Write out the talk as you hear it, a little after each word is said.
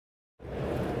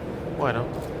Bueno,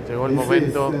 llegó el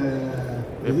momento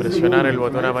de presionar el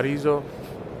botón amarillo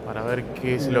para ver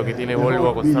qué es lo que tiene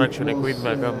Volvo Construction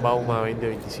Equipment acá en BAUMA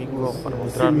 2025 para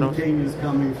mostrarnos. Acá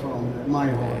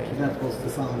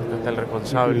está el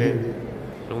responsable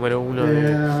número 1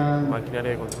 de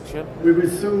maquinaria de construcción.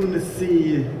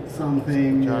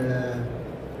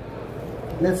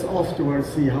 Let's afterwards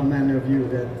see how many of you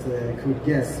that could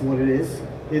guess what it is.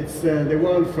 It's the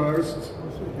world first.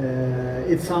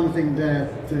 It's something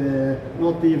that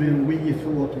not even we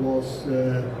thought was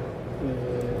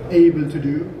able to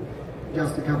do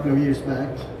just a couple of years back,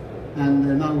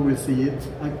 and now we will see it.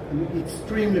 I'm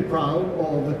extremely proud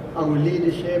of our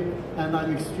leadership, and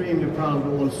I'm extremely proud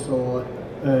also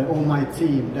of my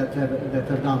team that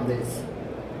have done this.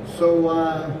 So,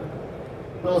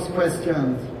 last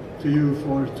question to you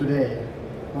for today.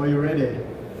 Are you ready?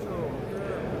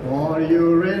 Are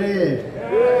you ready?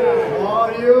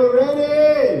 Are you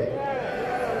ready?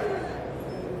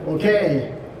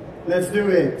 Okay, let's do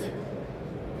it.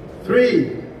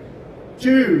 3,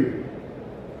 2,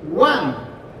 1.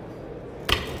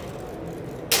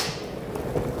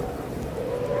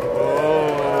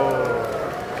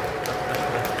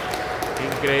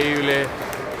 Increíble.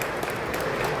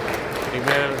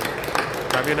 Primer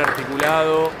camión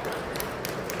articulado,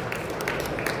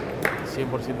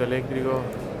 100% eléctrico.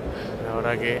 La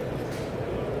verdad que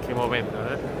qué momento,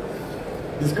 ¿eh?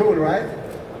 It's cool, right?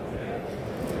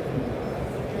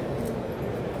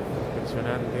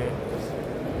 Impresionante.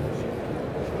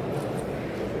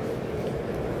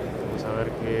 Vamos a ver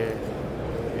qué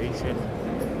dicen.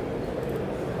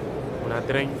 Una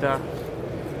A30.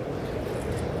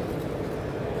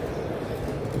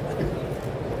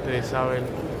 Ustedes saben,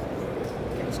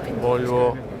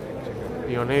 Volvo,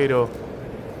 pionero,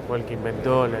 fue el que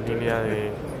inventó la línea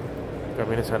de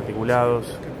camiones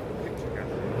articulados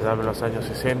ya en los años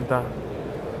 60,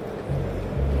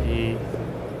 y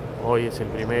hoy es el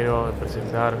primero en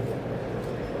presentar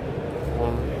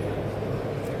un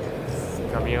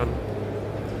camión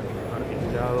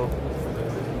articulado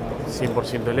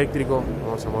 100% eléctrico.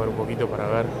 Vamos a mover un poquito para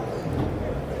ver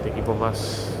este equipo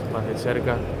más de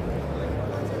cerca.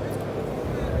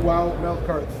 Wow,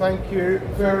 Melker, thank you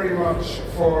very much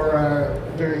for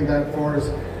doing that for us.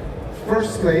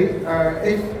 Firstly,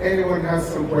 if anyone has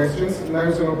some questions,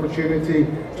 now's an opportunity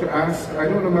to ask. I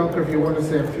don't know, Melker, if you want to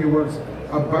say a few words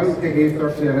about the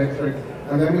A30 Electric,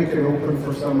 and then we can open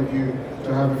for some of you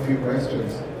to have a few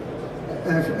questions.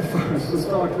 First, to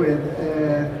start with,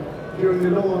 during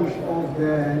the launch of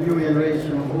the new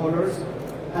generation of haulers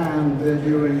and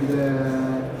during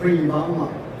the pre-BAUMA,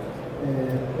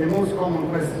 the most common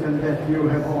question that you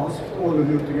have asked, all of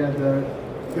you together,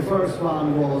 the first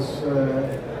one was,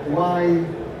 why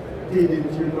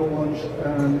didn't you launch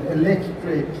an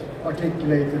electric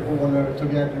articulated hauler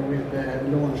together with the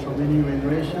launch of the new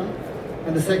generation?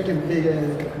 And the second big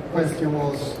question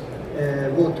was,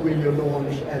 what will you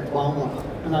launch at BAUMA?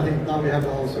 And I think now we have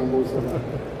the answer on both of them.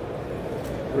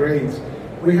 Great.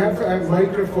 We have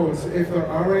microphones. If there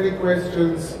are any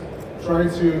questions, try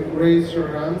to raise your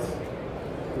hands.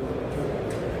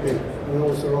 We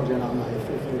also Roger and Anna, if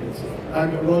you need to.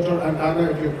 And Roger and Anna,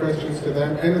 if you have questions to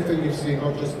them, anything you see,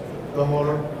 not just the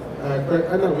hauler.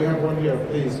 Anna, we have one here.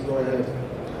 Please, go ahead.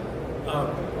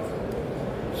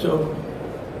 So,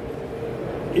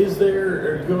 are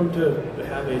you going to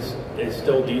have a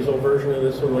still diesel version of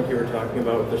this one, like you were talking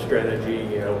about with the strategy,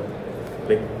 you know,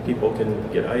 make people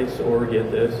can get ICE or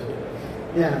get this?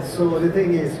 Yeah, so the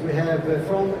thing is, we have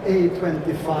from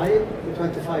A25, the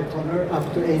 25 tonner,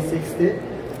 up to A60,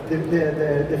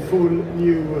 the full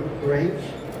new range.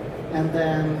 And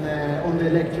then on the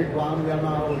electric one, we are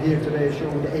now here today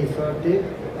showing the A30,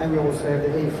 and we also have the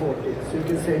A40. So you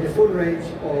can say the full range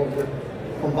of the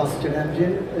combustion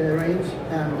engine range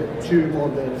and 2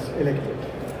 models electric.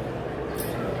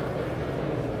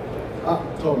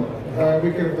 Tom,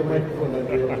 we can have the microphone at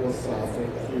your side.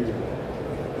 Thank you.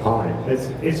 Hi,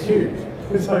 it's huge.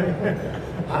 So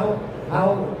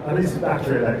and this is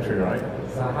battery electric, right?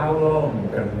 So how long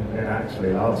can it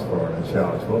actually last for on a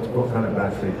charge? What kind of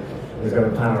battery is going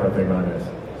to power a thing like this?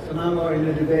 So now we're in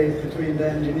a debate between the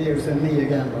engineers and me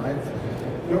again, right?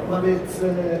 No, but it's,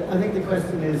 I think the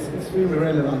question is extremely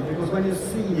relevant, because when you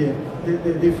see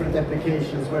the different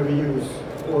applications where we use,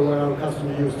 or where our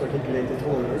customer use articulated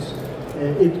haulers,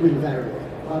 it will vary.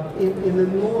 But in a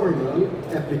normal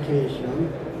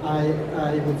application,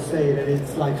 I would say that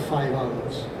it's like 5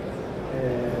 hours,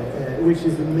 which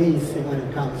is amazing when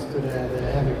it comes to the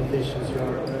heavy conditions you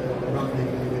are running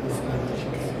with these kind of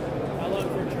machines. How long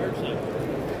for a charge cycle?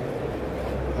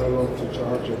 How long to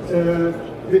charge it?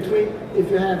 Between, if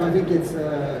you have, I think it's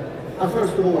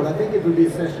First of all, I think it will be a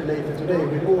session later today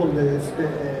with all the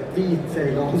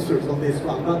detailed answers on this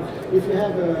one. But if you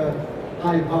have a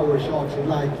high power charger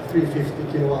like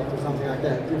 350 kilowatt or something like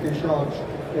that, you can charge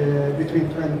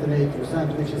between 20 and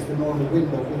 80%, which is the normal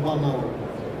window, in 1 hour.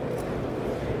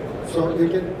 So you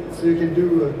can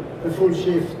do a full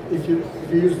shift. If you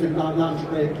use the lunch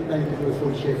break, then you can do a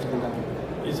full shift in that.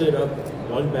 Is it a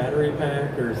one battery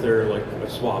pack, or is there like a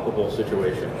swappable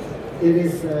situation? It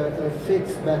is a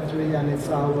fixed battery, and it's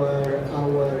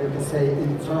our you can say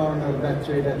internal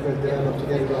battery that we've developed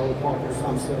together with our partner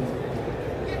Samsung.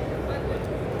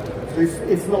 So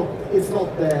it's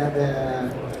not the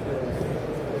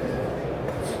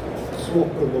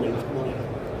swappable one.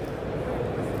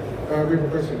 We have a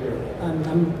question here. I'm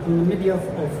in the middle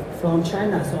from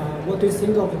China. So what do you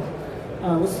think of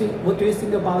what do you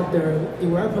think about the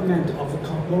development of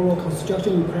Volvo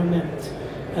construction equipment?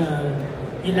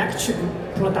 Electric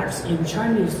products in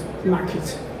Chinese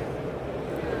market?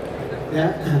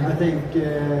 Yeah, I think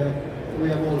we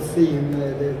have all seen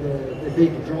the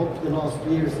big drop the last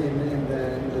years in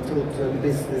the total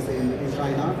business in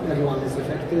China. Everyone is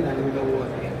affected, and we know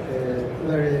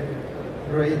very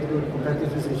great, good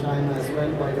competitors in China as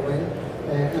well, by the way.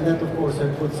 And that, of course,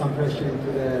 has put some pressure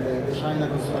into the China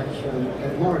construction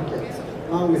market.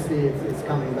 Now we see it's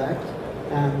coming back.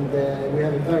 And we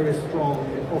have a very strong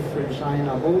offer in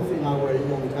China, both in our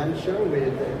joint venture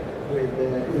with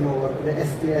the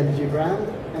SDLG brand,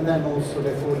 and then also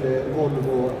the full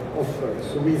Volvo offer.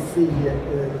 So we see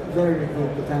very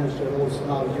good potential also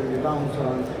now during the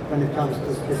downturn when it comes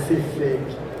to specific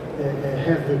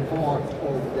heavy part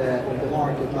of the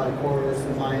market, like forests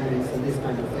and minings and these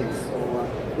kind of things. So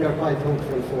we are quite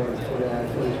hopeful for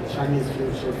the Chinese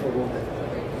future for Volvo.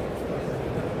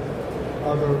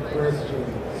 Other questions?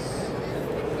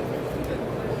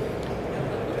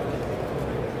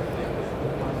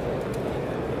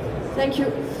 Thank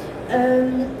you.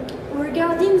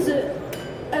 Regarding the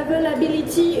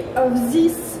availability of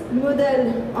this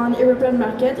model on European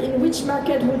market, in which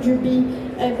market would you be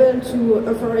able to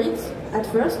offer it at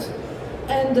first?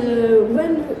 And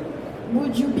when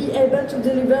would you be able to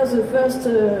deliver the first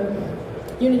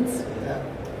units? Yeah.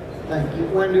 Thank you.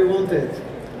 When do you want it?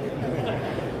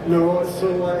 No,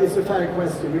 so it's a fair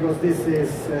question, because this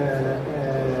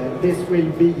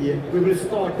will be, we will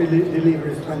start the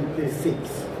deliveries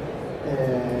 26.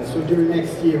 So during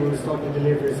next year we will start the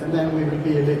deliveries, and then we will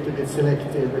be a little bit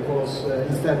selective, because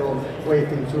instead of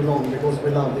waiting too long, because we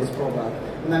love this product.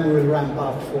 And then we will ramp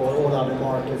up for all other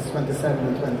markets, 27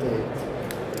 and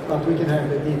 28. But we can have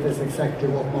the details exactly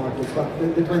what markets,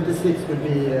 but the 26 will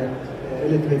be a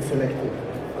little bit selective.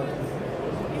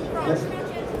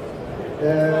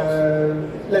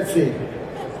 Let's see.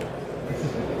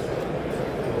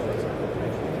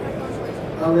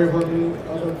 Are we having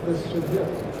other questions here?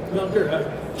 Melker,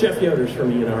 Jeff Yoders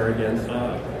from ENR again.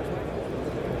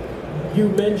 You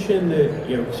mentioned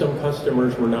that some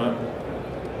customers were not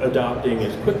adopting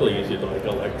as quickly as you'd like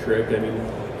electric. I mean,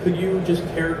 could you just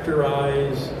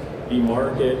characterize the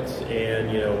market?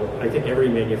 And I think every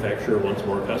manufacturer wants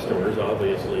more customers,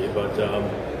 obviously, but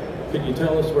could you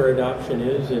tell us where adoption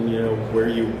is and where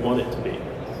you want it to be?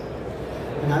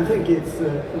 And I think it's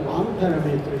one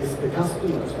parameter is the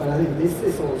customers, but I think this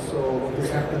is also what is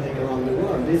happening around the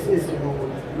world. This is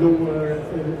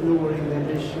lowering the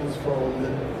emissions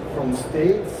from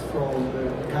states, from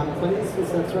companies,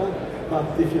 etc.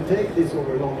 But if you take this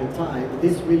over a longer time,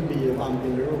 this will be a bump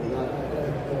in the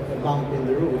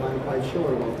road. I'm quite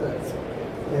sure about that.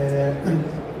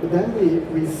 But then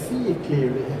we see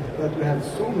clearly that we have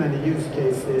so many use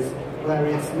cases where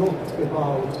it's not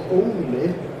about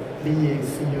only being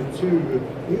CO2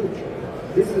 neutral.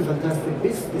 This is a fantastic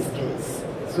business case.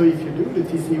 So if you do the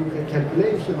TCO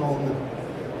calculation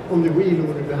on the wheel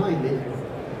order behind it,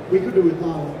 we could do it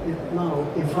now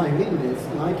in 5 minutes,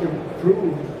 and I can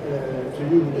prove to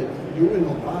you that you will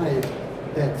not buy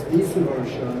that diesel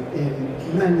version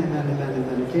in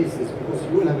many cases, because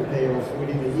you will have a payoff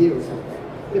within a year or something.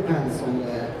 Depends on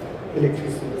the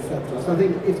electricity, etc. So I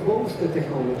think it's both the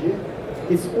technology,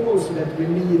 it's also that we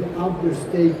need other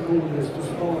stakeholders to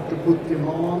start to put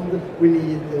demand, we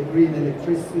need green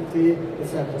electricity,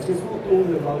 etc. So it's not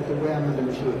only about the RAM and the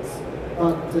machines,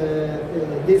 but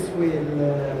this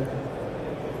will,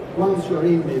 once you are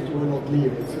in it, you will not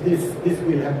leave it. So this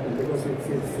will happen, because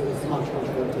it's much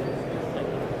better.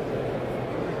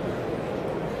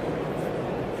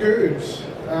 Good.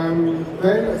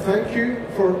 Then thank you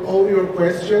for all your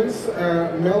questions.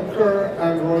 Melker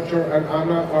and Roger and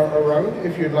Anna are around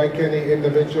if you'd like any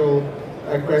individual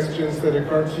questions that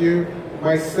occur to you.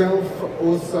 myself,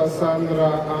 Usa,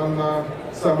 Sandra, Anna,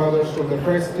 some others from the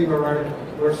press team around,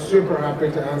 we're super happy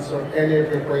to answer any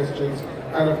of your questions.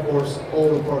 And of course, all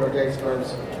the product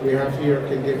experts we have here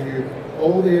can give you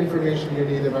all the information you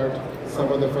need about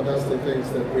some of the fantastic things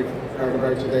that we've heard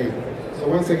about today. So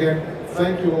once again,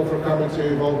 thank you all for coming to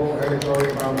Volvo and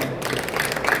enjoying BAUMA.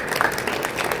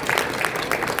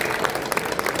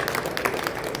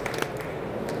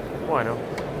 Bueno,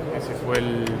 ese fue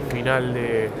el final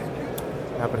de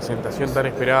la presentación tan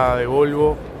esperada de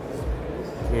Volvo,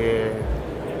 que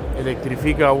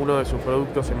electrifica uno de sus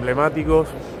productos emblemáticos,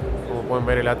 como pueden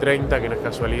ver el A30, que no es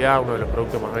casualidad, uno de los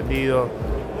productos más vendidos,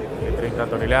 de 30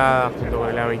 toneladas, junto con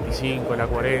el A25, el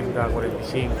A40,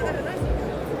 A45,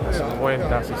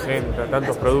 A50, A60,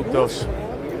 tantos productos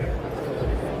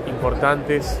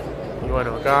importantes. Y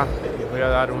bueno, acá les voy a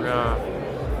dar una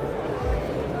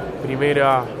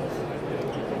primera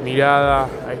mirada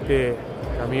a este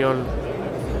camión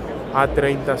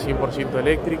A30 100%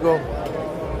 eléctrico.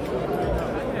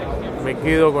 Me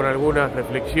quedo con algunas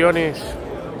reflexiones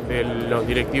de los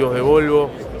directivos de Volvo,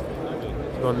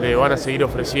 donde van a seguir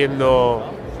ofreciendo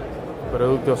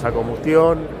productos a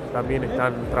combustión. También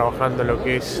están trabajando en lo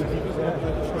que es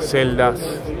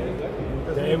celdas,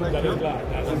 en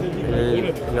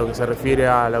lo que se refiere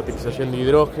a la utilización de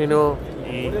hidrógeno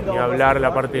y hablar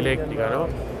la parte eléctrica, ¿no?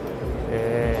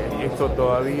 Esto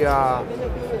todavía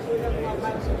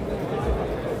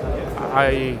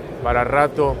hay para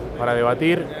rato para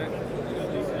debatir,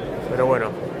 pero bueno,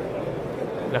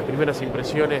 las primeras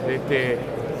impresiones de este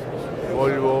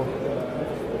Volvo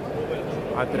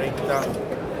A30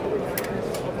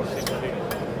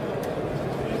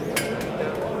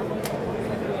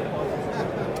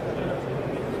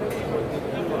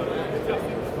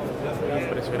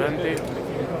 impresionante.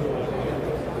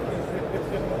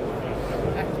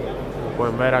 Como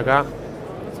pueden ver acá,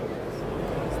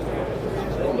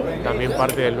 también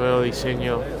parte del nuevo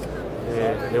diseño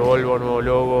de Volvo, nuevo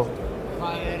logo,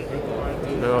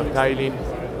 nuevo styling.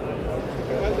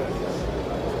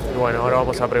 Y bueno, ahora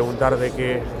vamos a preguntar de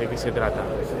qué se trata.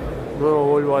 Nuevo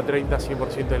Volvo A30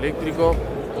 100% eléctrico.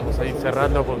 Vamos a ir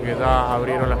cerrando porque ya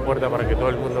abrieron las puertas para que todo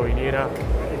el mundo viniera.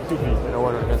 Pero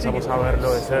bueno, alcanzamos a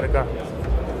verlo de cerca.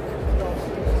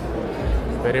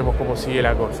 Veremos cómo sigue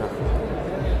la cosa.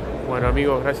 Bueno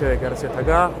amigos, gracias de quedarse hasta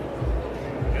acá.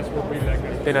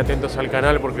 Estén atentos al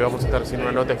canal porque vamos a estar haciendo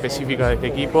una nota específica de este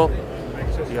equipo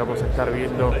y vamos a estar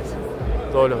viendo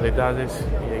todos los detalles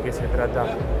y de qué se trata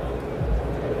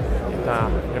esta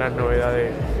gran novedad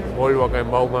de Volvo acá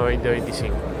en BAUMA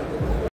 2025.